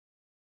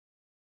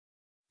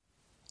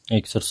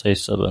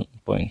exercise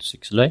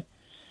 7.6 ላይ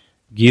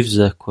give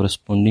the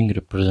corresponding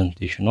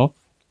representation of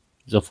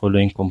the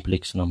following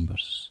complex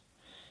numbers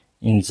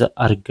in the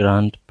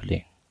Argand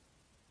plane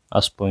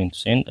as points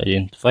and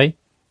identify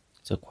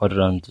the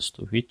quadrants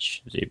to which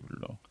they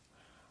belong.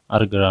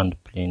 Argand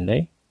plane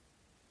ላይ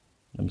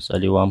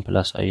ለምሳሌ 1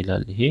 plus I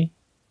ይላል ይሄ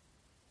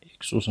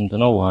x ስንት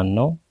ነው 1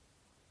 ነው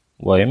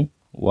ወይም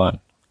 1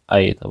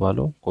 I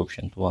የተባለው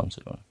ኮኤፊሺየንት 1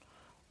 ስለሆነ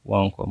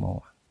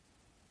 1,1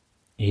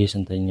 ይሄ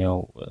ስንተኛው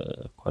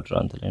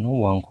ኳድራንት ላይ ነው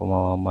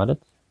 1,1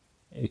 ማለት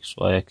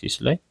xy axis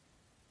ላይ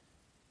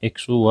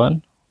x1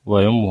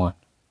 ወይም 1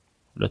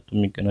 ሁለቱም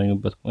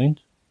የሚገናኙበት ፖይንት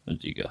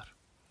እዚህ ጋር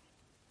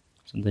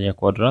ስንተኛ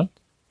ኳድራንት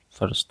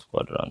ፈርስት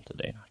ኳድራንት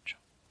ላይ ናቸው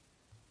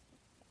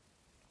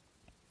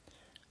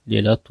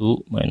ሌላ 2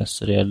 -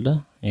 3 ያለ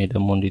ይሄ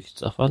ደግሞ እንዴት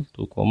ይጻፋል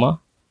 2,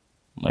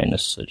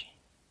 -3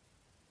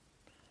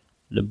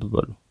 ልብ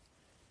በሉ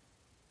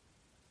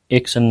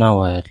x እና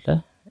y አለ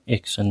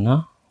x እና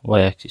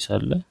y axis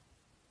አለ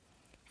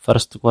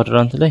ፈርስት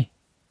ኳድራንት ላይ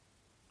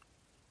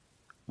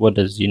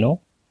ወደዚህ ነው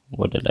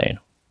ወደ ላይ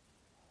ነው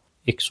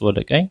x ወደ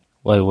ቀኝ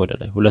y ወደ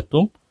ላይ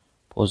ሁለቱም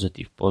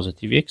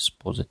ፖዚቲቭ x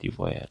ፖዚቲቭ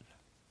y አለ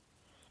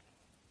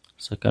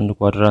ሰከንድ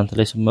ኳድራንት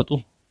ላይ ሲመጡ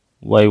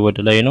y ወደ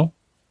ላይ ነው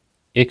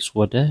x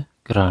ወደ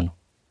ግራ ነው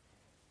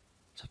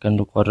ሰከንድ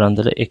ኳድራንት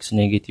ላይ x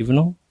ኔጌቲቭ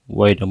ነው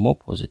y ደግሞ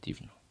ፖዚቲቭ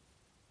ነው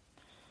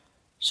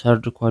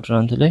ሰርድ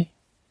ኳድራንት ላይ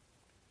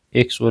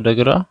x ወደ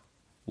ግራ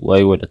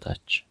y ወደ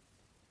ታች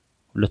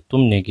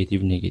ሁለቱም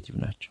ኔጌቲቭ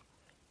ናቸው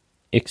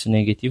x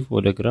ኔጌቲቭ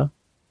ወደ ግራ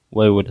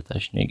y ወደ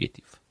ታች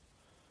ኔጌቲቭ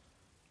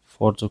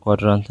ፎርዝ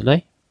ኳድራንት ላይ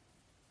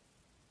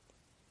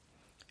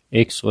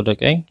x ወደ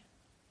ቀኝ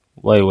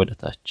y ወደ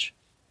ታች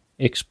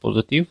x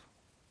ፖዚቲቭ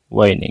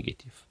y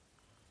ኔጌቲቭ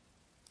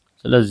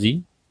ስለዚህ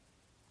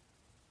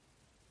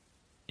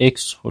x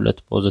ሁለት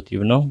ፖዚቲቭ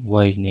ነው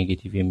y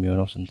ኔጌቲቭ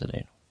የሚሆነው ስንት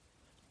ላይ ነው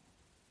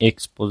x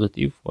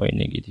ፖዚቲቭ y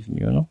ኔጌቲቭ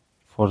የሚሆነው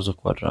ፎርዝ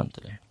ኳድራንት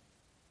ላይ ነው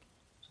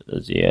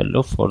ስለዚህ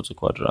ያለው ፎርዝ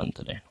ኳድራንት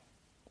ላይ ነው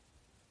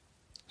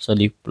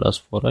ሰሊፍ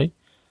 + 4i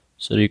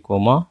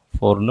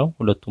 3,4 ነው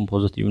ሁለቱም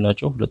ፖዚቲቭ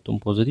ናቸው ሁለቱም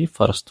ፖዚቲቭ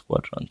ፈርስት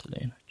ኳድራንት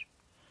ላይ ናቸው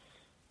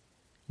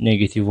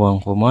 -1,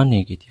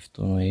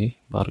 -2 ነው ይሄ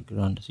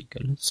ባርግራውንድ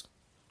ሲገለጽ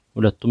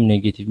ሁለቱም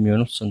ኔጌቲቭ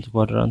የሚሆኑት ስንት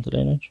ኳድራንት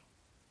ላይ ናቸው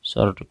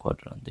ሰርድ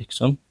ኳድራንት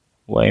xም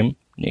yም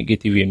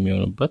ኔጌቲቭ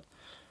የሚሆኑበት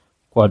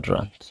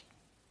ኳድራንት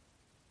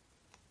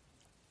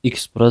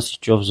express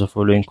each of the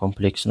following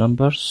complex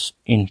numbers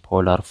in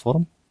polar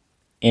form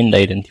and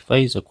identify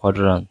the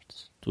quadrant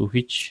to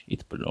which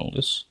it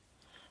belongs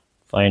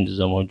find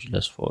the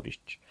modulus for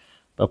each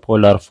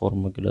በፖላር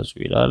ፎርም ግለጹ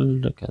ይላል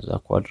ከዛ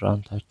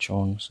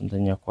ኳድራንታቸውን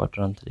ስንተኛ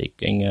ኳድራንት ላይ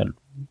ይገኛሉ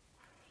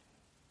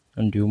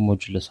እንዲሁም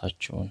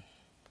ሞጁለሳቸውን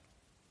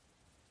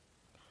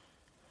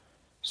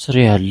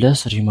 3 ያለ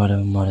 3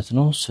 ማለት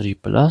ነው 3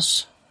 +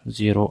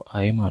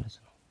 0i ማለት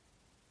ነው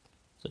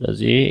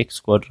ስለዚህ x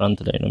ኳድራንት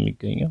ላይ ነው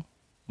የሚገኘው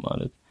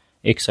ማለት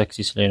x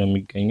axis ላይ ነው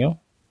የሚገኘው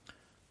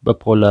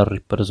በፖላር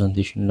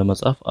ሪፕሬዘንቴሽን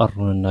ለመጻፍ r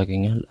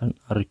እናገኛለን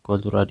r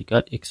 =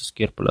 ራዲካል x²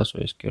 +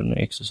 y² ነው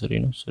x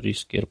 3 ነው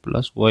 3²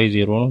 + y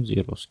 0 ነው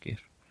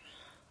 0²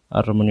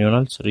 r ምን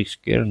ይሆናል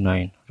 3²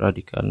 9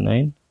 ራዲካል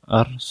 9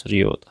 r 3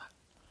 ይወጣል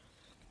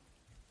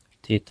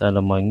ቴታ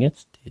ለማግኘት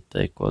ቴታ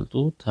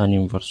 = tan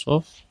inverse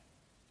of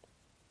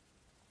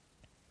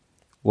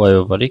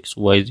y/x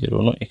y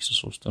 0 ነው x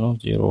 3 ነው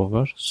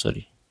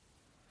 0/3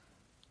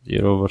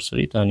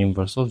 0/3 tan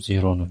inverse of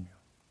 0 ነው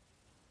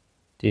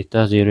ቴታ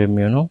 0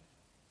 የሚሆነው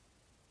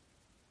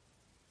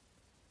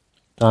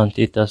tan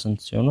ቴታ ስንት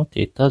ሲሆን ነው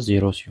ቴታ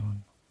 0 ሲሆን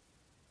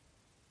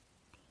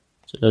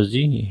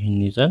ስለዚህ ይሄን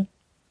ይዘን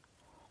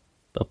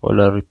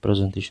በፖላር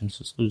ሪፕሬዘንቴሽን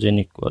ጽፍ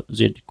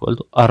z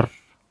 = r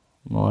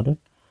ነው አይደል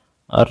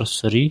r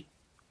 3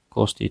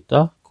 cos ቴታ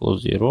cos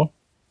 0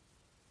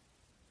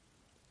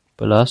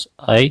 plus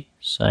i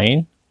sin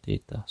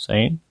ቴታ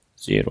sin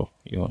 0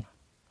 ይሆናል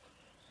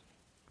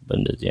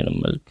በእንደዚህ አይነት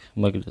መልክ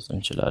መግለጽ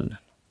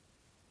እንችላለን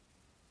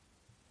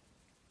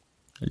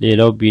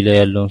ሌላው b ላይ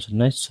ያለውን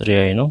ስናይ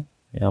 3i ነው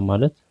ያ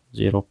ማለት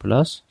 0 +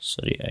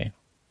 3i ነው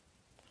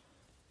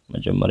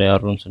መጀመሪያ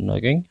rን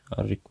ስናገኝ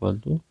r =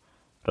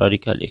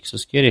 ራዲካል x²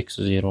 x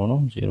 0 ነው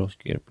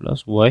 0²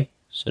 + y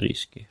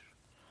 3²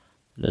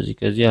 ስለዚህ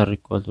ከዚህ r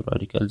 =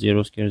 ራዲካል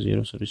 0²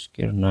 0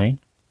 3² 9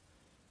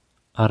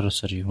 r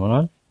 3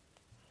 ይሆናል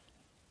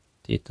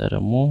ቴታ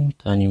ደግሞ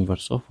tan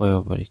inverse of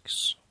y/x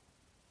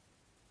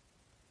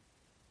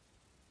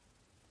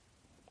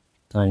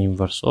tan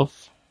inverse of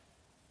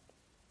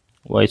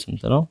y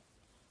ስንት ነው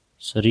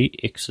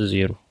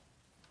 3x0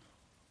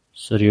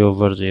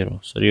 3/0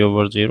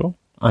 3/0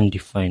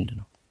 undefined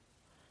ነው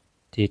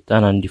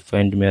ቴታን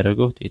undefined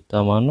የሚያደርገው ቴታ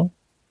ማን ነው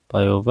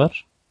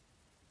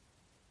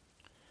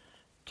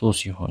pi/2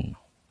 ሲሆን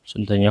ነው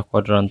ስንተኛ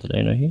ኳድራንት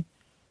ላይ ነው ይሄ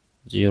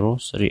 0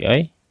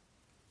 3i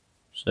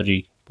 3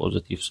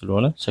 ፖዚቲቭ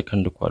ስለሆነ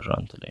ሰከንድ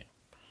ኳድራንት ላይ ነው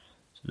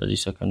ስለዚህ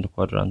ሰከንድ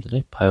ኳድራንት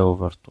ላይ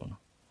pi/2 ነው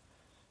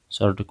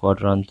ሰርድ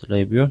ኳድራንት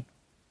ላይ ቢሆን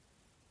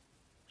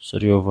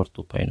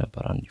 3/2 pi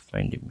ነበር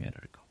undefined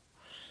የሚያደርገው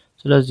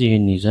ስለዚህ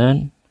ይሄን ይዘን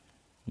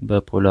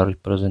በፖላር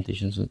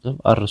ሪፕሬዘንቴሽን ስንጽፍ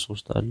r3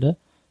 አለ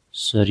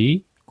 3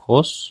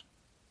 cos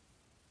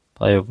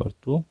pi over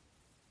 2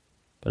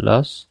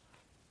 plus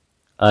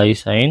I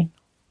sin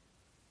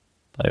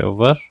pi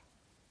over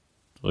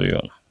 2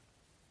 ይሆናል።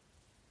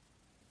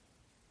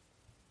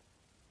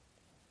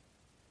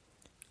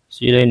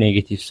 እዚህ ላይ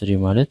 -3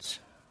 ማለት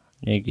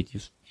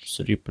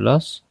 -3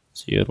 plus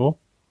 0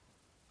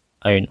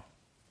 I ነው።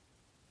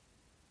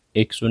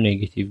 x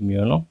ኔጌቲቭ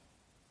የሚሆነው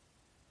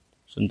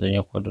ስንተኛ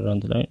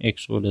ኳድራንት ላይ x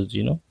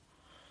ወደዚህ ነው።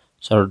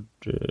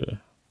 ሰርድ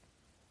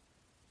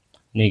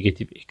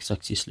ኔጌቲቭ x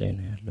አክሲስ ላይ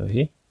ነው ያለው ይሄ።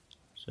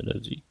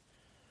 ስለዚህ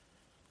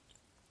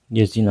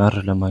የዚህን r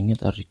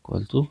ለማግኘት r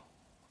 =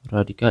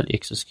 ራዲካል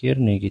x ስኩዌር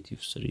 -3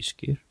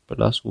 ስኩዌር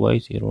ፕላስ y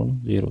 0 ነው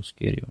 0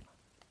 ስኩዌር ይሆናል።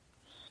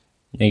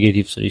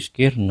 -3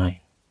 ስኩዌር 9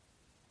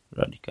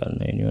 ራዲካል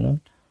 9 ይሆናል።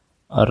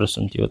 r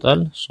ስንት ይወጣል?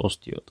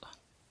 3 ይወጣል።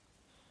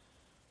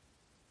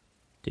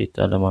 ቴታ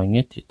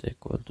ለማግኘት ቴታ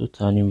 =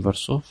 tan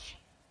inverse of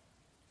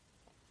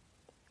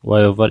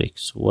y over x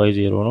y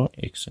 0 ነው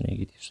x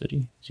 -3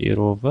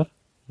 0 over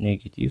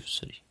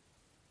 -3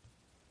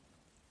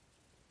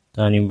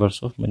 tan inverse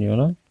of ምን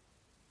ይሆናል?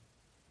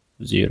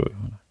 0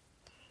 ይሆናል።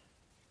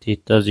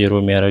 ቴታ 0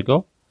 የሚያደርገው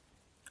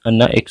እና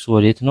x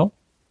ወዴት ነው?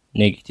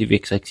 ኔጌቲቭ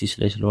x አክሲስ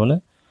ላይ ስለሆነ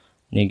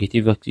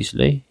ኔጌቲቭ አክሲስ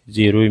ላይ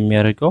 0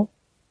 የሚያደርገው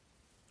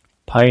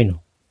ፓይ ነው።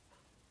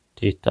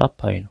 ቴታ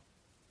ፓይ ነው።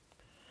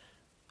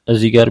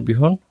 እዚህ ጋር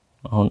ቢሆን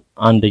አሁን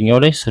አንደኛው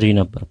ላይ 3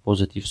 ነበር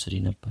ፖዚቲቭ 3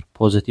 ነበር።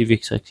 ፖዚቲቭ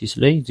x አክሲስ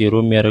ላይ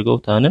 0 የሚያደርገው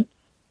ታንን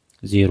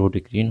 0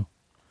 ዲግሪ ነው።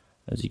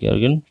 እዚህ ጋር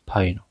ግን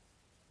ፓይ ነው።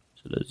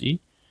 ስለዚህ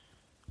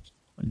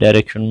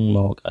ዳይሬክሽኑን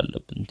ማወቅ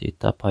አለብን።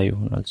 ቴታ ፓይ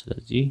ይሆናል።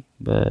 ስለዚህ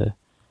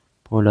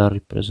በፖላር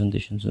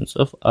ሪፕሬዘንቴሽን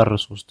ስንጽፍ r3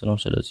 ነው።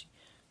 ስለዚህ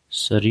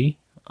 3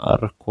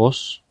 r cos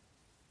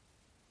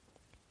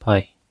pi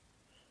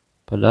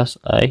plus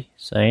I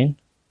sin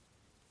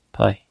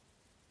pi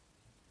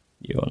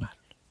ይሆናል።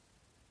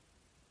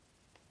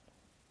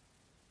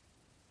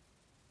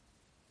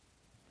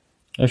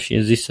 እሺ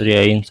እዚህ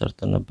 3i ኢንሰርት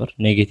ነበር።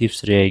 ኔጌቲቭ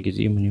 3i ጊዜ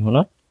ምን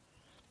ይሆናል?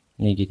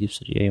 ኔጌቲቭ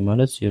 3i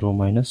ማለት 0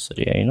 -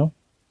 3i ነው።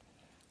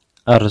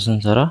 r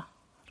ስንሰራ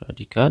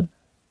ራዲካል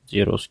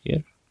 0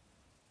 ስኩዌር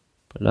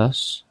ፕላስ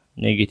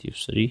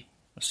 -3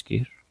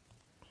 ስኩዌር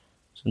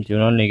ስንት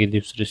ይሆናል?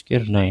 -3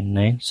 ስኩዌር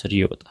 9 3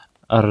 ይወጣል።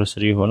 r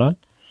 3 ይሆናል።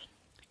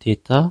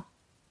 ቴታ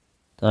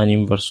tan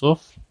inverse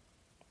of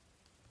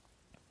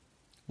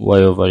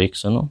y over x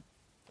ነው።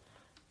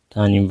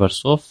 tan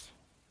inverse of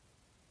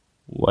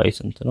y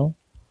ስንት ነው?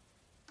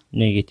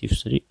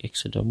 -3 x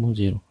ደግሞ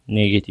 0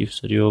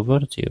 -3 over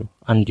 0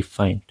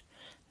 undefined።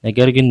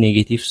 ነገር ግን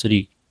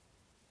 -3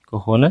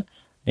 ከሆነ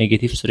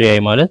 -3i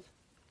ማለት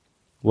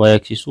y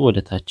አክሲሱ ወደ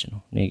ታች ነው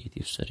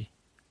 -3።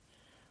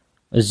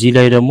 እዚህ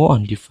ላይ ደግሞ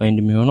undefined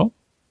የሚሆነው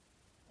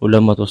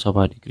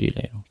 270 ዲግሪ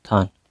ላይ ነው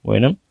tan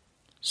ወይንም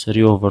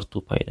 3 over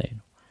 2 pi ላይ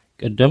ነው።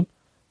 ቀደም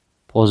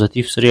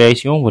ፖዚቲቭ 3i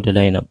ሲሆን ወደ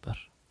ላይ ነበር።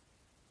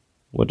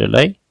 ወደ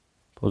ላይ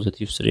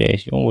ፖዚቲቭ 3i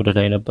ሲሆን ወደ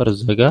ላይ ነበር።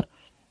 እዛ ጋር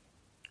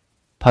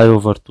pi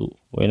over 2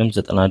 ወይንም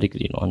 90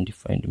 ዲግሪ ነው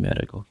undefined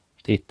የሚያደርገው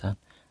ቴታን።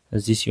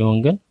 እዚህ ሲሆን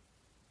ግን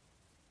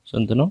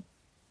ስንት ነው?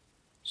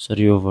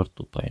 3 over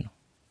 2 pi ነው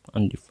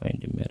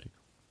undefined የሚያደርገው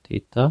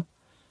ቴታ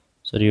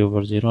 3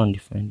 over 0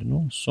 undefined ነው።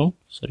 እሱም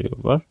 3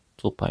 over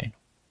 2 pi ነው።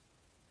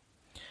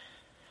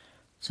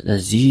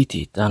 ስለዚህ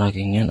ቴታን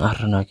አገኘን፣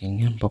 rን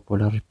አገኘን።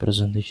 በፖላር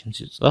ሪፕሬዘንቴሽን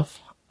ሲጻፍ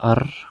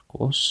r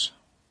cos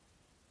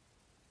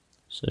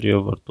 3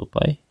 over 2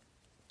 pi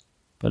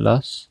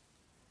plus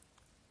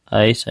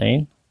I sin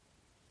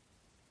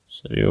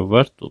 3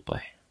 over 2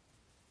 pi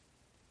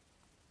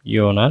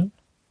ይሆናል።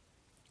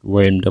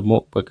 ወይም ደግሞ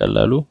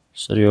በቀላሉ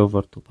 3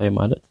 over 2 pi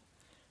ማለት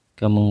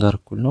ከምን ጋር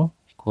እኩል ነው?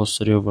 cos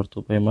 3 over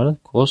 2 pi ማለት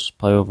cos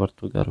pi over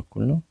 2 ጋር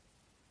እኩል ነው።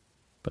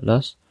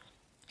 ፕላስ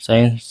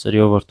sin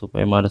 3 over 2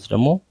 pi ማለት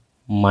ደግሞ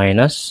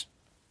ማይነስ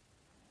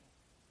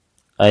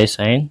I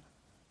sin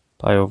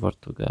pi over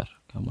 2 ጋር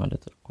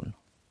ከማለት እኩል ነው።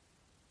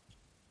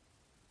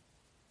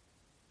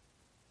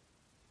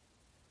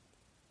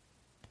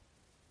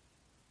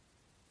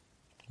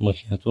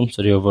 ምክንያቱም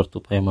 3 over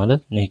 2 pi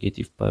ማለት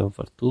ኔጌቲቭ pi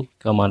over 2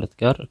 ከማለት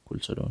ጋር እኩል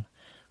ስለሆነ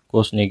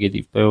cos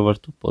ኔጌቲቭ pi over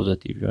 2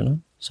 ፖዚቲቭ ይሆናል።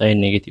 sin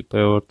ኔጌቲቭ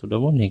pi over 2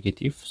 ደግሞ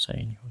ኔጌቲቭ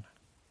sin ይሆናል።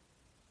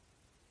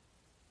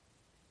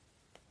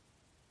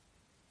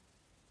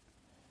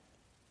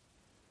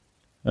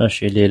 እሺ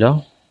ሌላው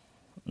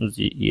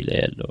እዚህ ላይ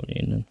ያለው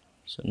ይሄንን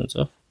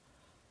ስንጽፍ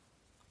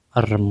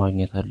r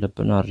ማግኘት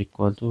አለብን። r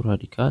 =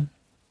 ራዲካል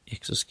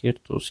x ስኩዌር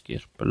 2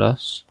 ስኩዌር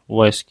ፕላስ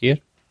y ስኩዌር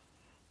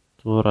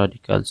 2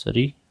 ራዲካል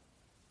 3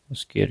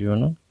 ስኩዌር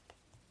ይሆናል።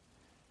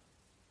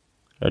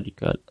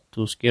 ራዲካል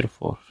 2 ስኩዌር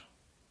 4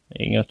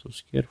 ይሄኛ 2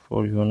 ስኩዌር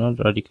 4 ይሆናል።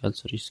 ራዲካል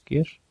 3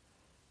 ስኩዌር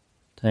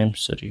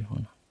ታይምስ 3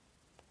 ይሆናል።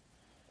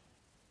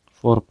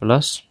 4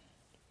 ፕላስ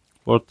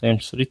 4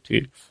 ታይምስ 3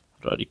 12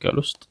 ራዲካል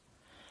ውስጥ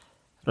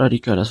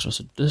ራዲካል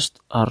 16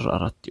 r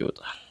 4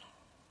 ይወጣል።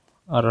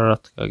 r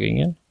 4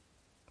 ካገኘን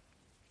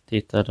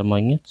ቴታ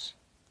ለማግኘት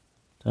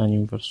tan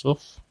inverse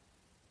of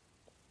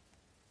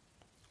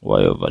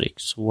y over x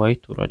y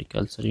 2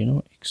 ራዲካል 3 ነው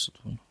x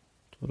 2 ነው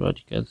 2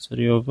 ራዲካል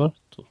 3 ኦቨር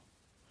 2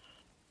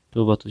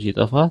 2 በቱ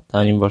ሲጠፋ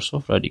tan ኢንቨርስ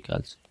ኦፍ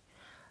ራዲካል 3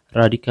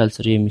 ራዲካል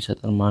 3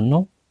 የሚሰጠን ማን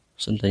ነው?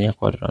 ስንተኛ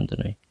ኳድራንት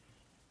ነው?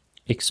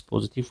 x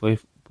ፖዚቲቭ ወይ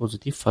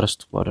ፖዚቲቭ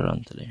ፈርስት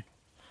ኳድራንት ላይ ነው።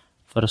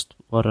 ፈርስት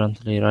ኳድራንት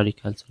ላይ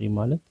ራዲካል 3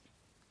 ማለት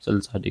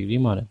 60 ዲግሪ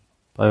ማለት ነው።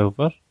 ፓይ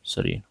ኦቨር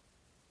 3 ነው።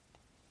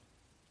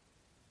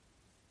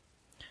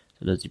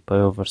 ስለዚህ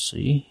ፓይ ኦቨር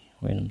 3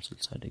 ወይንም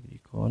 60 ዲግሪ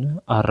ከሆነ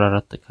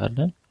r4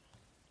 ካለን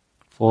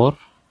 4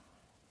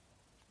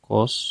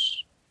 cos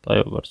ፓይ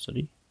ኦቨር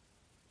 3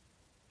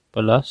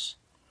 ፕላስ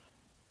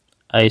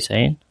i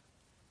sin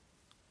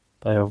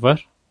pi over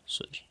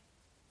 3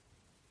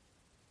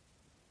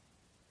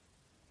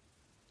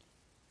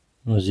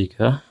 እዚህ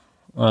ጋር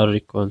r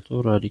equal to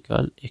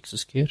radical x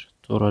square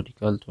to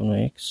radical 2 ነው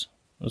x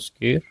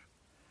square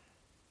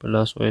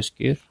plus y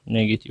square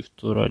negative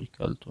 2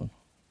 radical 2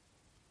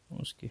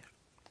 ነው square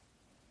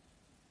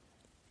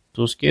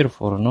 2 square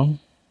 4 ነው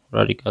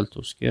radical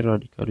 2 square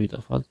radical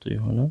ይጠፋል 2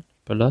 ይሆናል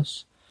plus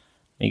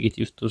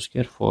negative 2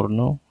 square 4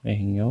 ነው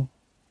ይሄኛው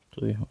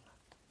 2 ይሆናል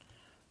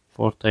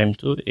 4 times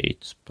 2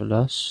 8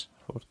 plus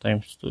 4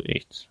 times 2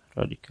 8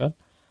 radical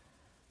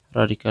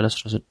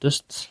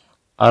 16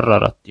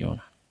 r4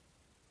 ይሆናል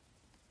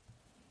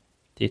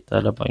ቴታ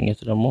ለማግኘት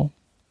ደግሞ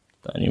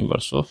tan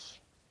inverse of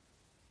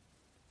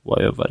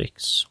y over x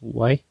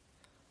y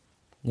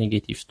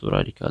negative 2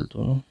 radical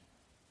 2 ነው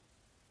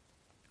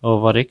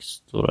over x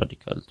 2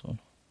 radical 2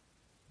 ነው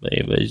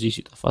በዚህ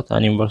ሲጠፋ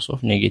tan inverse of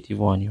negative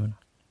 1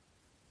 ይሆናል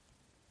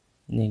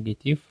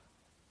negative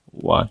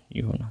 1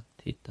 ይሆናል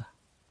ቴታ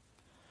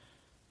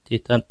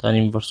tan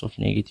inverse of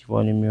negative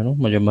 1 የሚሆነው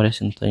መጀመሪያ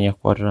ስንተኛ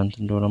ኳድራንት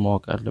እንደሆነ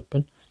ማወቅ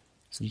አለብን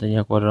ስንተኛ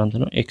ኳድራንት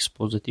ነው x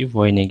ፖዚቲቭ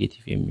y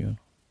ኔጌቲቭ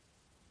የሚሆነው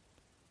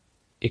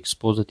x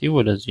ፖዚቲቭ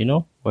ወደዚህ ነው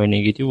y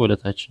ኔጌቲቭ ወደ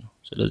ታች ነው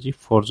ስለዚህ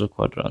ፎርዝ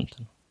ኳድራንት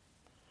ነው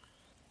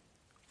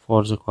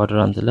ፎርዝ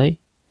ኳድራንት ላይ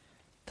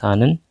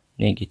ታንን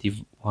ኔጌቲቭ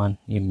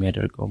 1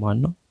 የሚያደርገው ማን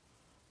ነው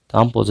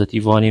tan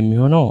ፖዚቲቭ 1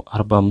 የሚሆነው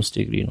 45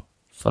 ዲግሪ ነው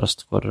ፈርስት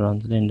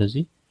ኳድራንት ላይ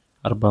እንደዚህ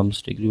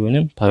 45 ዲግሪ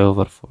ወይንም ፓይ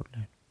ኦቨር 4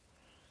 ላይ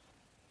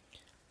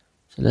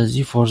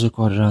ስለዚህ ፎርዝ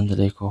ኳድራንት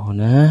ላይ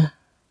ከሆነ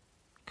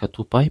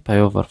ከ2 ፓይ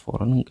ኦቨር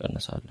 4ን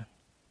እንቀንሳለን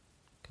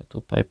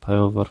ከ2 ፓይ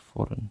ኦቨር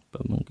 4ን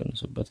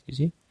በመንቀንስበት ጊዜ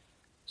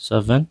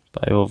 7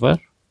 ፓይ ኦቨር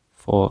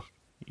 4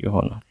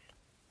 ይሆናል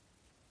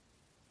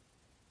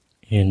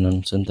ይሄንን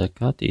ስንተካ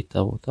ቴታ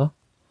ቦታ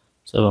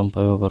 7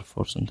 ፓይ ኦቨር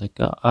 4 ስንተካ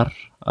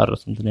r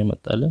ስንት ነው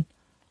ይመጣልን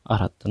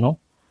 4 ነው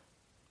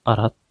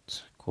 4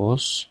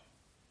 cos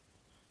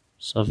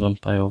 7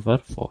 ፓይ ኦቨር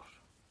 4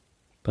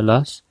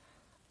 plus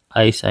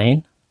i sin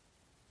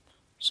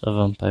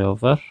 7 pi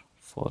over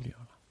 4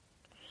 ይሆናል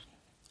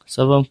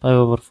 7 pi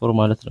over 4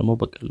 ማለት ደግሞ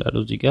በቀላሉ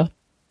እዚህ ጋር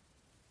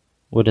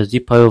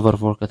ወደዚህ pi over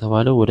 4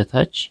 ከተባለ ወደ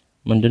ታች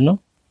ምንድነው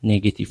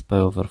ኔጌቲቭ pi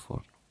over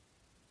 4 ነው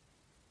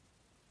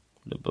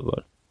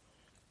ለበባል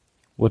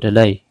ወደ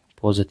ላይ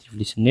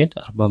ፖዚቲቭሊ ስንሄድ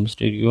 45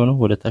 ዲግሪ ሆኖ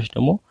ወደ ታች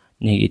ደግሞ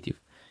ኔጌቲቭ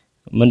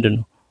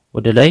ምንድነው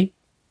ወደ ላይ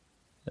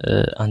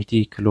አንቲ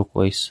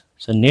ክሎክዋይዝ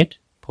ስንሄድ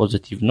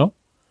ፖዚቲቭ ነው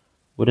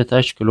ወደ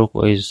ታች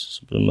ክሎክዋይዝ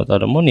በመጣ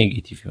ደግሞ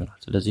ኔጌቲቭ ይሆናል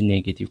ስለዚህ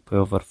ኔጌቲቭ ፓይ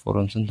ኦቨር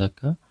 4ን ስንተካ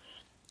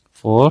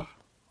 4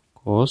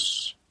 cos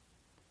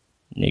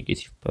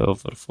ኔጌቲቭ ፓይ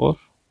ኦቨር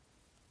 4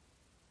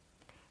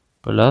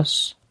 plus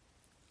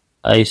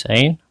i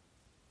sin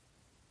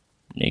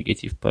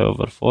ኔጌቲቭ ፓይ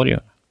ኦቨር 4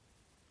 ይሆናል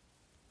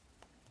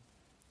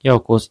ያው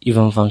cos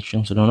ኢቨን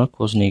ፋንክሽን ስለሆነ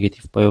cos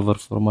ኔጌቲቭ ፓይ ኦቨር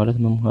 4 ማለት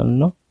ምን ማለት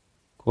ነው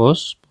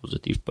cos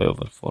ፖዚቲቭ ፓይ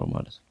ኦቨር 4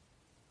 ማለት ነው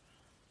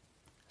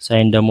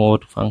sin ደግሞ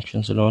ኦድ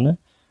ፋንክሽን ስለሆነ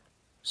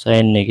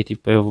sin negative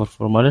pi over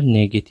 4 ማለት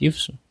ኔጌቲቭ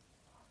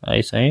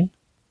i sin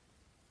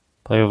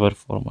pi over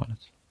 4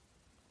 ማለት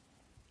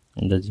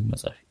እንደዚህ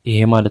መጻፍ ይሄ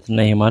ማለትና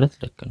ይሄ ማለት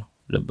ልክ ነው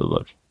ልብ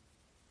በሉ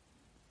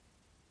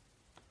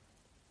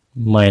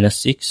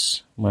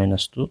 -6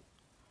 -2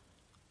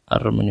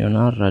 r ምን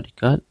ይሆናል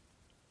ራዲካል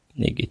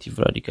ኔጌቲቭ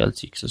ራዲካል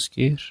 6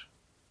 ስኩዌር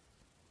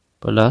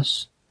ፕላስ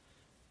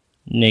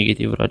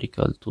ኔጌቲቭ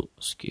ራዲካል 2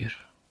 ስኩዌር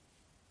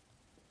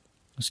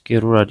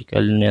ስኩዌሩ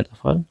ራዲካልን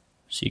ያጠፋል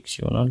 6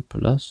 ይሆናል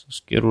ፕላስ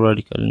ስኩዌሩ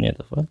ራዲካልን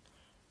ያጠፋል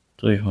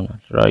 2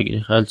 ይሆናል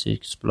ራዲካል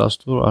 6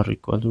 + 2 are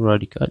equal to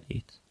radical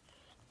 8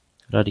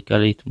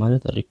 radical 8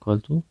 ማለት are equal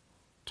to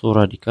 2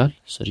 radical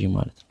 3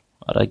 ማለት ነው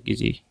አራት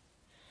ጊዜ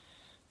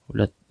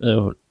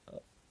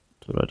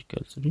 2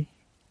 radical 3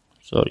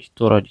 sorry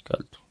 2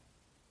 radical 2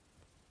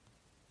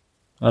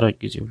 አራት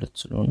ጊዜ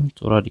 2 ስለሆነ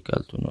 2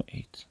 radical 2 ነው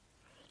 8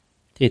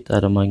 ቴታ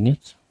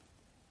ለማግኘት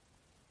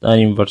tan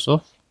inverse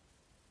of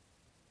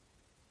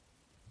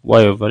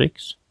y over x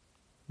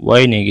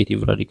y ኔጌቲቭ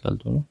ራዲካል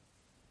 2 ነው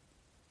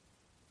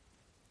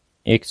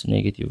x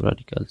ኔጌቲቭ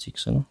ራዲካል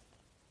 6 ነው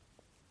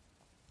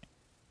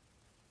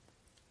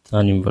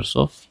tan inverse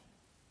of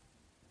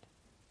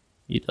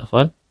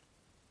ይጠፋል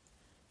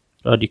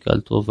ራዲካል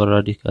 2 over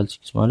ራዲካል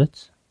 6 ማለት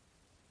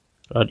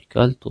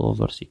ራዲካል 2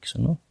 over 6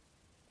 ነው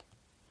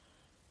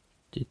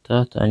ቴታ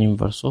tan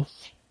inverse of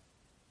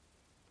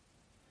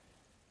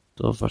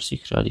 2 over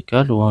 6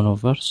 ራዲካል 1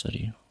 over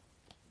 3 ነው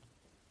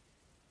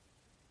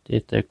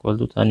ቴታ equal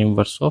to tan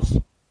inverse of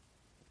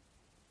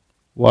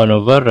 1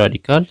 over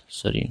radical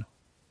 3 ነው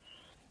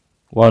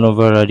 1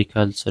 over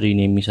radical 3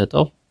 ነው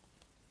የሚሰጠው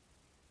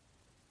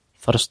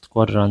ፈርስት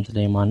ኳድራንት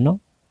ላይ ማን ነው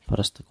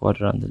ፈርስት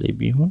ኳድራንት ላይ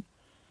ቢሆን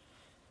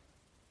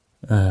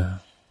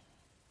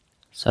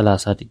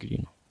 30 ዲግሪ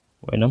ነው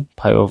ወይንም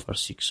pi over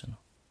 6 ነው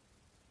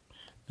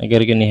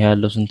ነገር ግን ይሄ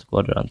ያለው ስንት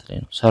ኳድራንት ላይ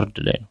ነው ሰርድ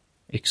ላይ ነው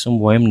xም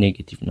yም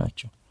ኔጌቲቭ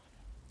ናቸው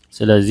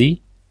ስለዚህ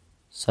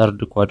ሰርድ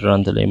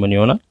ኳድራንት ላይ ምን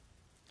ይሆናል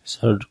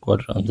ሰርድ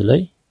ኳድራንት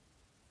ላይ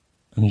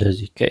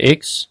እንደዚህ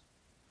ከx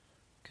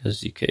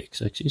ከዚህ ከx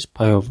አክሲስ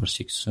pi over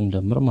 6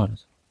 እንደምር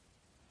ማለት ነው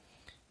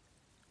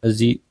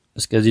እዚህ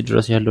እስከዚህ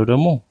ድረስ ያለው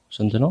ደግሞ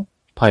ስንት ነው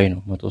pi ነው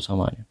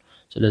 180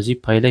 ስለዚህ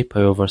pi ላይ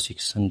pi over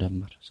 6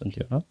 እንደምር ስንት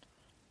ይሆናል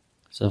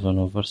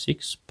 7 over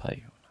 6 pi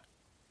ይሆናል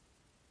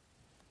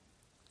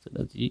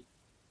ስለዚህ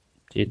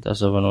ቴታ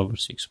 7 over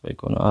 6 pi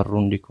ከሆነ r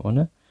እንዲ ከሆነ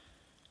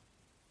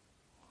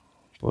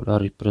polar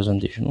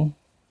representation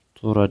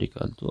 2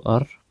 radical to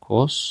r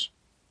cos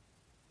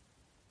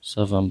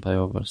 7 pi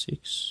over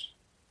 6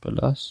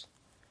 plus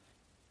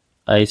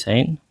I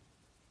sin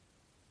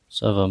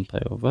 7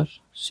 pi over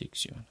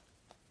 6 ይሆናል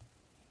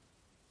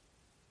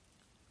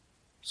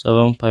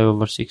 7 pi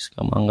over 6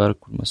 ከማን ጋር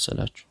እኩል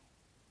መሰላችሁ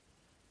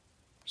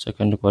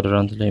ሰከንድ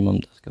ኳድራንት ላይ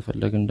መምጣት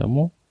ከፈለግን ደግሞ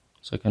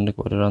ሰከንድ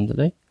ኳድራንት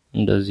ላይ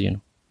እንደዚህ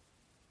ነው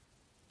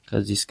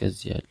ከዚህ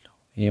እስከዚህ ያለው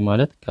ይሄ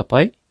ማለት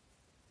ከፓይ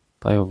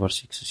pi over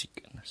 6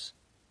 ሲቀነስ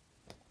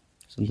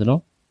ስንት ነው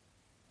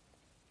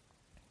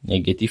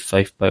ኔጌቲቭ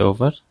 5 pi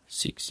over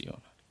 6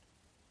 ይሆናል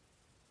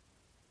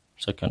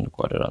ሰከንድ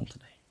ኳድራንት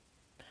ላይ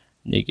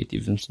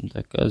ኔጌቲቭን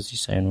ስንተካ እዚህ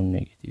ሳይኑን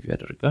ኔጌቲቭ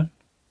ያደርጋል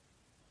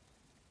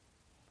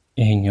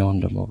ይሄኛውን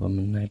ደግሞ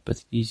በመናይበት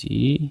ጊዜ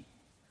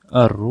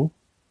r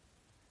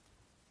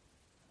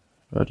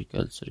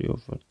radical 3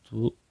 over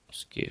 2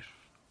 square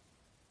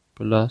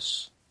plus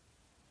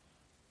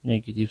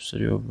negative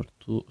 3 over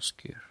 2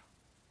 square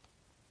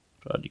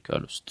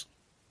radical ውስጥ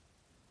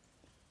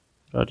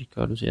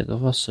radical ውስጥ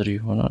ያጠፋ 3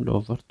 ይሆናል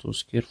over 2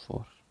 square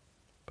 4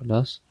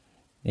 plus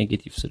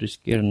negative 3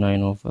 square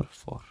 9 over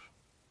 4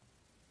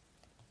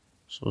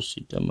 3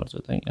 ሲደመር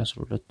 9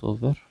 12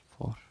 over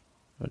 4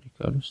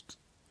 radical ውስጥ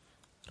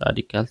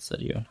radical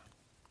 3 ይሆናል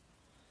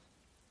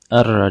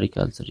r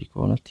radical 3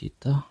 ከሆነ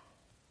ቴታ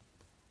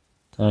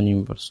tan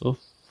inverse of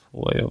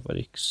y over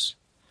x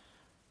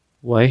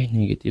y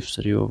negative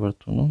 3 over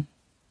 2 ነው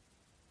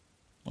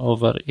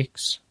over x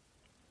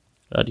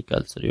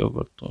radical 3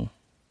 over 2 ነው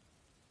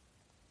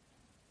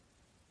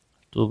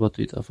 2 በቱ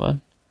ይጠፋል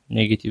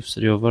negative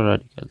 3 over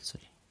radical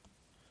 3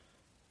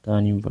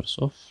 tan inverse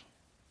of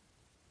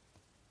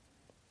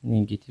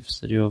negative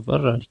 3 over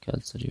radical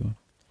 3 ይሆናል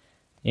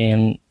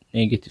and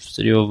negative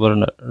 3 over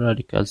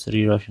radical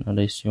 3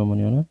 rationalize ሲሆን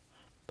ይሆናል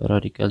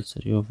በራዲካል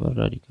 3 over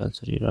radical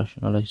 3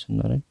 rationalize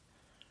እናደርግ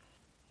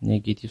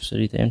negative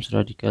 3 times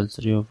radical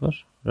 3 over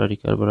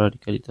radical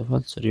በራዲካል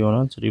ይጠፋል 3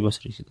 ይሆናል 3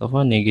 በ3 ሲጠፋ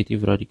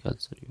negative radical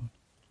 3 ይሆናል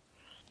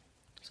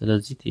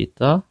ስለዚህ ቴታ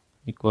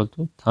equal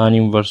to tan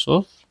inverse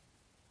of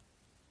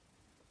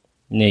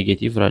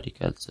negative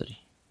radical 3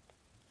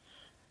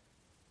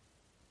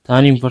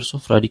 tan inverse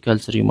of radical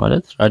 3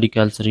 ማለት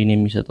radical 3 ነው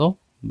የሚሰጠው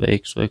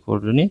በxy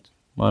ኮኦርዲኔት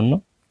ማን ነው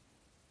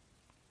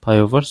pi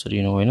over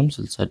 3 ነው ወይንም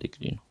 60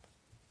 ዲግሪ ነው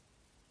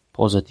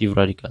ፖዚቲቭ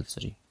radical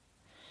 3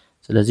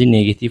 ስለዚህ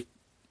ኔጌቲቭ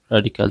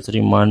radical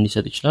 3 ማን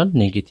ሊሰጥ ይችላል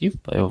ኔጌቲቭ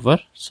pi over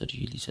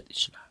 3 ሊሰጥ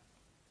ይችላል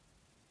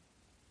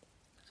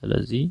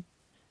ስለዚህ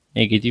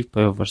ኔጌቲቭ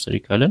pi over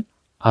 3 ካለን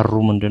r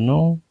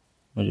ምንድነው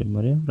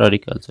መጀመሪያ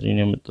radical 3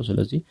 ነው የመጣው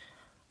ስለዚህ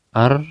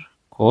r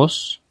cos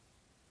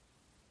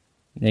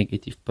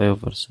negative pi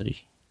over 3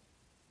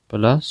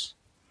 plus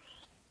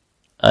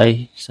I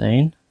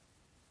sin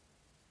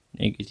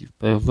negative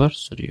pi over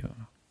 3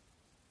 ይሆናል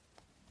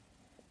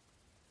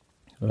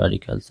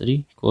radical 3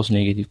 cos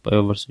negative pi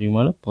over 3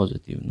 ማለት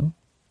ፖዚቲቭ ነው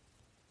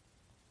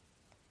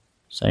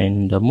sin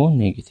ደግሞ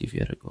ኔጌቲቭ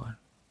ያደርገዋል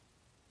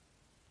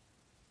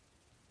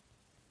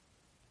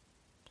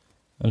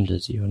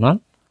እንደዚህ ይሆናል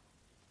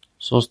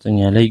ሶስተኛ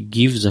ላይ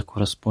give the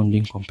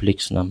corresponding complex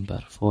number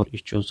for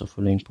each of the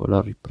following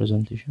polar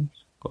representations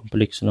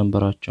complex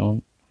numberአቸውን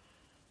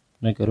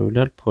ነገር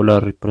ይላል polar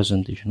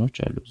representationዎች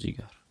አሉ እዚህ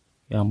ጋር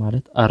ያ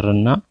ማለት r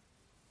እና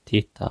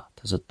ቴታ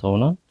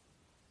ተሰጥተውናል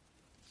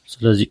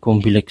ስለዚህ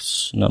ኮምፕሌክስ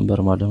ነምበር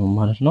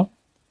ማለት ነው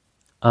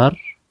r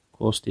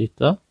cos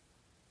theta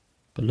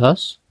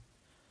plus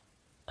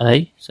I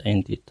sin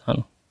theta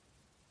ነው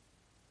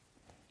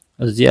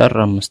እዚህ r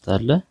 5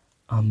 አለ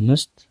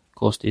 5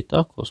 cos theta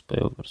cos pi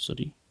over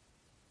 3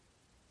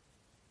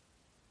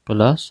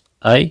 plus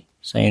I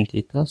sin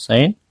theta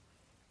sin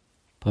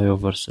pi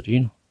over 3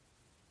 ነው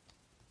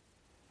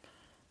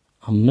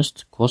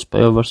 5 cos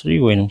pi over 3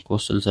 ወይንም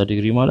cos 60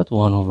 ዲግሪ ማለት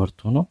 1 over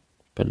 2 ነው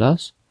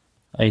plus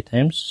I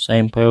times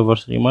sin pi over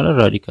 3 ማለት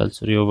radical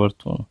 3 over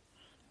 2 ነው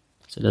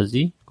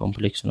ስለዚህ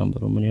ኮምፕሌክስ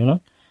ነምበሩ ምን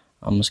ይሆናል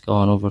 5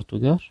 ከ1 over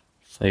 2 ጋር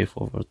 5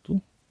 over 2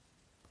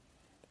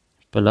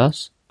 plus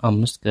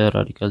 5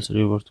 ከራዲካል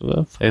 3 over 2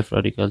 ጋር 5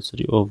 radical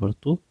 3 over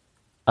 2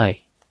 I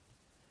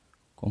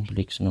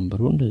ኮምፕሌክስ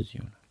ነምበሩ እንደዚህ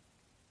ይሆናል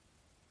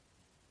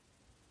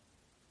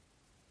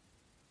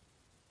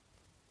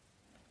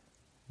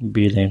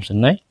ቢ ላይም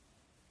ስናይ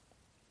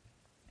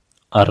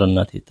አር እና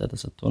ቴታ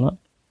ተሰጥቶናል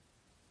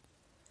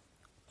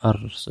አር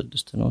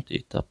 6 ነው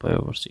ቴታ ፓይ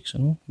ኦቨር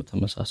 6 ነው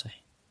በተመሳሳይ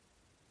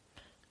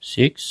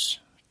 6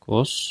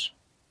 cos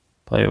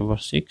pi over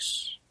 6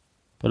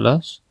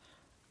 plus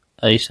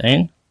I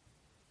sin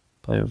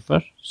pi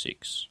over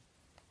 6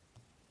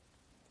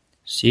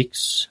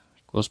 6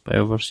 cos pi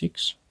over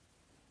 6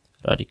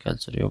 radical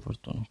 3 over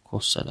 2 ነው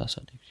cos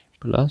 30 degree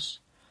plus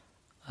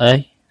I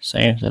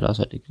sin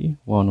 30 degree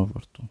 1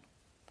 over 2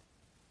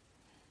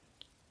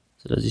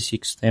 ስለዚህ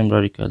 6 times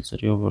radical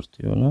 3 over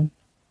 2 ይሆናል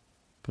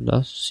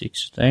plus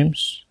 6 times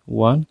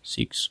 1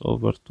 6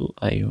 over 2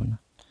 I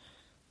ይሆናል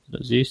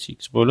ስለዚህ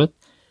 6 በሁለት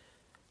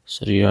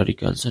 3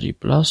 radical 3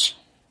 plus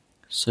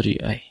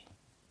 3i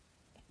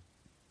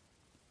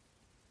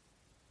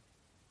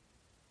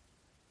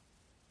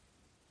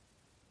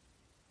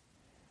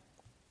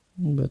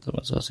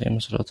በተመሳሳይ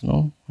መስራት ነው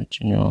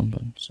እቺኛውን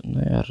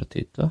በስናይ አር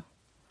ቴታ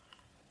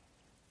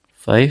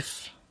 5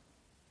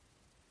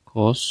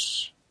 cos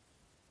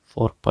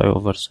 4 pi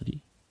over 3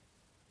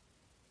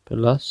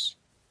 plus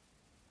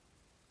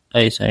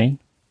I sin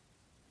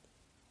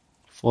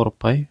 4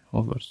 pi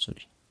over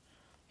 3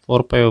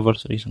 4 pi over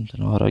 3 ስንት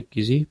ነው አራት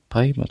ጊዜ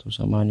pi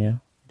 180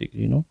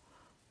 ዲግሪ ነው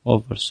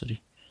over 3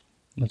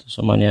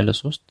 180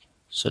 ለ3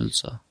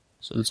 60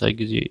 60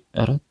 ጊዜ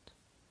 4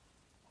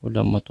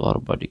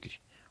 240 ዲግሪ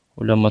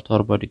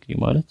 240 ዲግሪ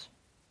ማለት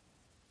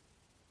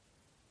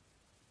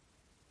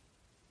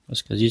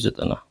እስከዚህ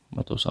 90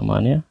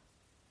 180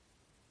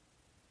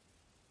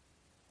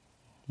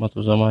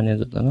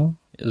 90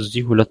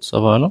 እዚህ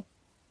 270 ነው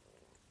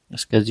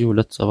እስከዚህ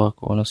 270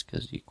 ከሆነ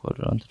እስከዚህ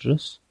ኳድራንት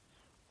ድረስ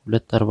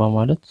 240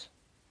 ማለት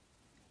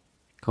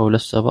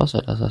ከ270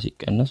 30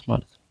 ሲቀነስ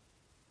ማለት ነው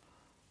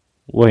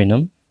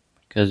ወይንም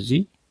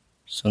ከዚህ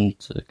ስንት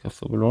ከፍ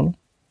ብሎ ነው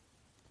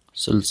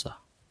 60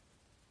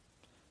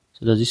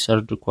 ስለዚህ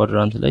ሰርድ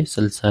ኳድራንት ላይ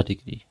 60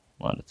 ዲግሪ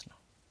ማለት ነው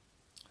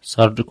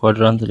ሰርድ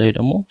ኳድራንት ላይ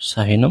ደግሞ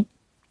ሳይንም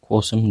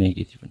ኮስም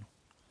ኔጌቲቭ ነው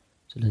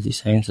ስለዚህ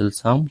ሳይን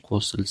 60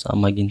 ኮስ 60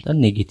 ማግኝተን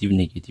ኔጌቲቭ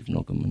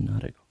ነው ግን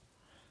እናረጋው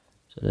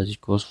ስለዚህ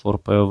cos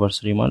 4 pi over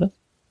 3 ማለት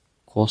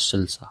cos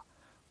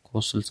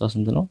 60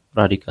 ስንት ነው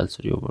ራዲካል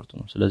 3 over 2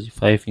 ነው ስለዚህ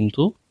 5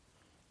 into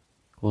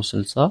cos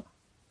 60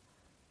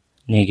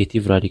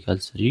 ኔጌቲቭ ራዲካል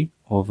 3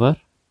 over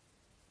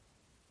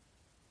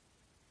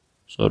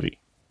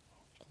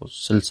cos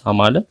 60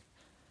 ማለት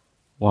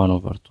 1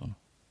 over 2 ነው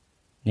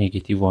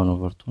ኔጌቲቭ 1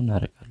 over 2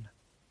 እናረጋለን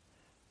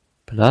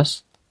ፕላስ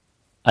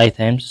i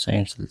times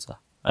sin 60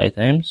 i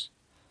times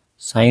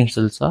sin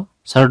 60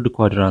 ሰርድ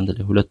ኳድራንት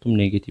ላይ ሁለቱም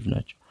ኔጌቲቭ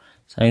ናቸው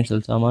sin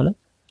 60 ማለት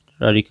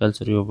ራዲካል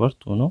 3 over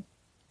 2 ነው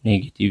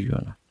ኔጌቲቭ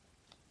ይሆናል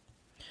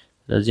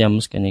ስለዚህ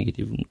 5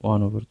 ከኔጌቲቭ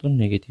 1 over 2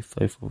 ኔጌቲቭ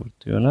 5 over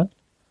 2 ይሆናል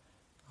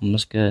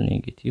 5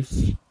 ከኔጌቲቭ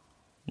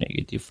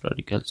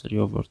ራዲካል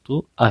 3 over 2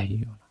 i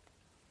ይሆናል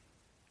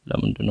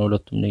ለምንድን ነው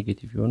ሁለቱም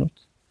ኔጌቲቭ የሆኑት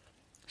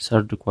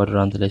ሰርድ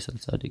ኳድራንት ላይ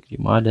 60 ዲግሪ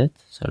ማለት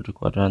ሰርድ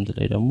ኳድራንት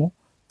ላይ ደግሞ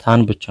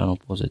ታን ብቻ ነው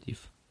ፖዚቲቭ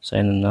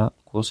ሳይን እና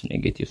ኮስ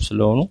ኔጌቲቭ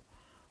ስለሆኑ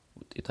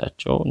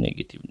ውጤታቸው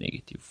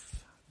ኔጌቲቭ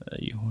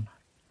ይሆናል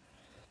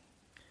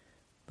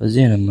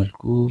በዚህ አይነት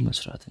መልኩ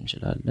መስራት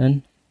እንችላለን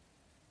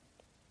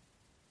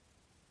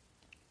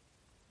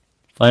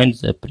find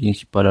the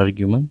principal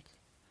argument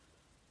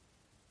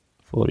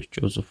for each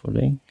of the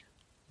following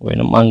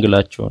ወይንም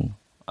አንግላቸውን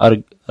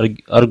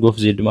arg of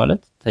z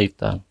ማለት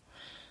ቴታ ነው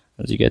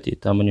እዚህ ጋር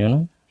ቴታ ምን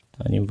ይሆናል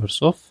tan inverse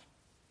of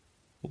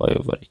y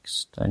over x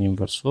tan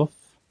inverse of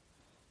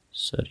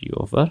 3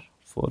 over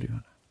 4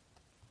 ይሆናል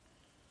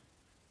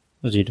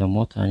እዚህ ደግሞ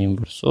tan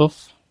inverse of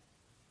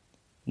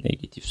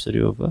negative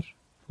 3 over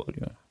 4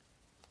 ይሆናል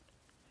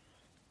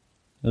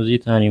እዚህ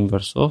tan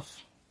inverse of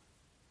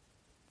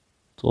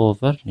 2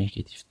 over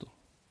negative 2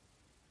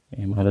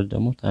 ይሄ ማለት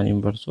ደግሞ tan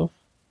inverse of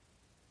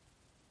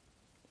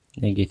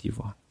negative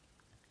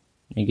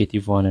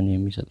 1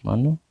 የሚሰጥ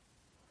ማለት ነው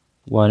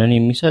 1ን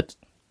የሚሰጥ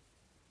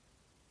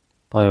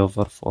pi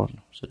over 4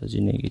 ነው ስለዚህ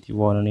negative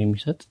 1ን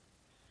የሚሰጥ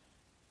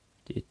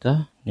ቴታ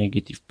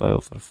negative pi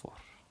over 4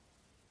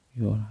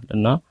 ይሆናል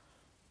እና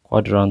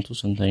ኳድራንቱ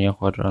ስንተኛ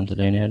ኳድራንት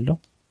ላይ ነው ያለው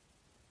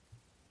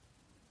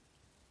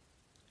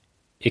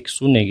x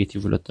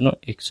ኔጌቲቭ 2 ነው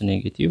x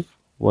ኔጌቲቭ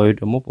y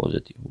ደግሞ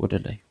ፖዚቲቭ ወደ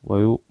ላይ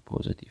y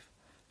ፖዚቲቭ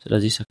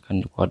ስለዚህ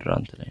ሰከንድ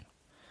ኳድራንት ላይ ነው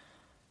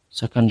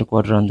ሰከንድ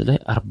ኳድራንት ላይ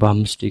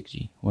 45 ዲግሪ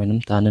ወይንም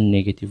ታንን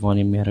ኔጌቲቭ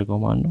 1 የሚያደርገው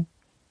ማለት ነው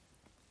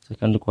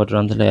ሰከንድ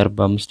ኳድራንት ላይ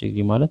 45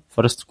 ዲግሪ ማለት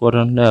ፈርስት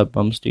ኳድራንት ላይ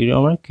 45 ዲግሪ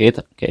ማለት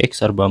ከx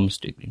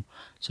 45 ዲግሪ ነው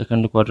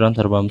ሰከንድ ኳድራንት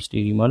 45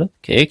 ዲግሪ ማለት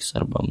ከx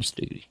 45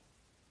 ዲግሪ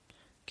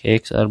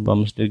ከx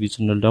 45 ዲግሪ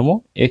ስንል ደግሞ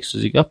x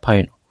እዚህ ጋር ፓይ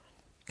ነው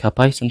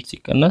ከፓይ ስንት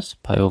ሲቀነስ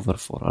ፓይ ኦቨር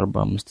 4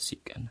 45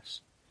 ሲቀነስ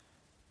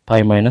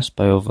ፓይ ማይነስ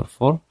ፓይ ኦቨር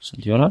 4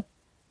 ስንት ይሆናል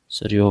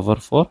 3 ኦቨር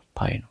 4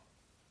 ፓይ ነው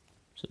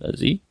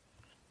ስለዚህ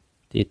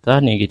ቴታ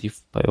ኔጌቲቭ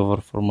ፓይ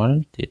ኦቨር 4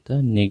 ማለት ቴታ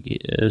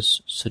ኔጌቲቭ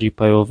 3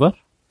 ፓይ ኦቨር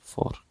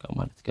 4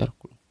 ከማለት ጋር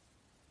እኩል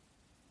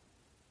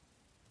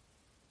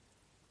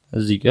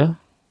እዚህ ጋር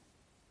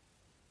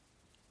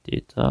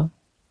ቴታ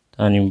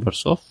tan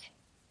inverse of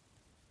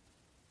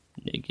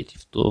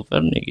 -2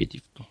 over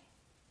 -2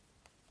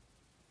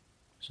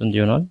 ስንት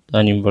ይሆናል?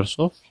 tan inverse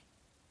of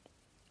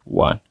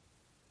 1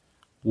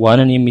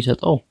 1ን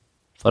የሚሰጠው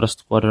ፈርስት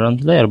ኳድራንት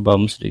ላይ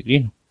 45 ዲግሪ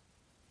ነው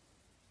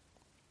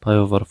pi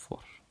over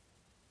 4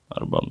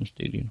 45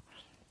 ዲግሪ ነው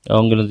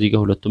አሁን ግን እዚህ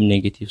ጋር ሁለቱም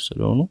ኔጌቲቭ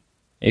ስለሆኑ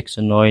x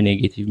እና y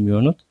ኔጌቲቭ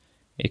የሚሆኑት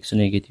x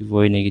ኔጌቲቭ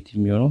y ኔጌቲቭ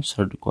የሚሆነው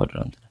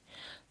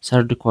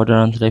ሰርድ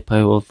ኳድራንት ላይ pi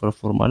over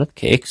 4 ማለት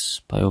ከx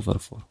pi over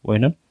 4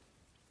 ወይንም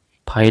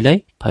pi ላይ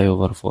pi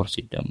over 4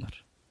 ሲደመር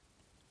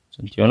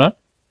ስንት ይሆናል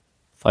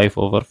 5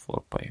 over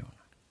 4 pi ይሆናል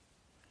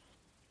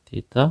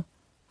ቴታ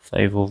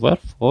 5 over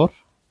 4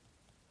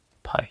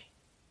 pi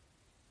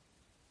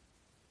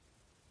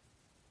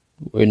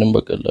ወይንም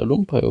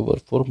በቀላሉም pi over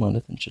 4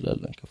 ማለት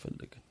እንችላለን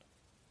ከፈለግን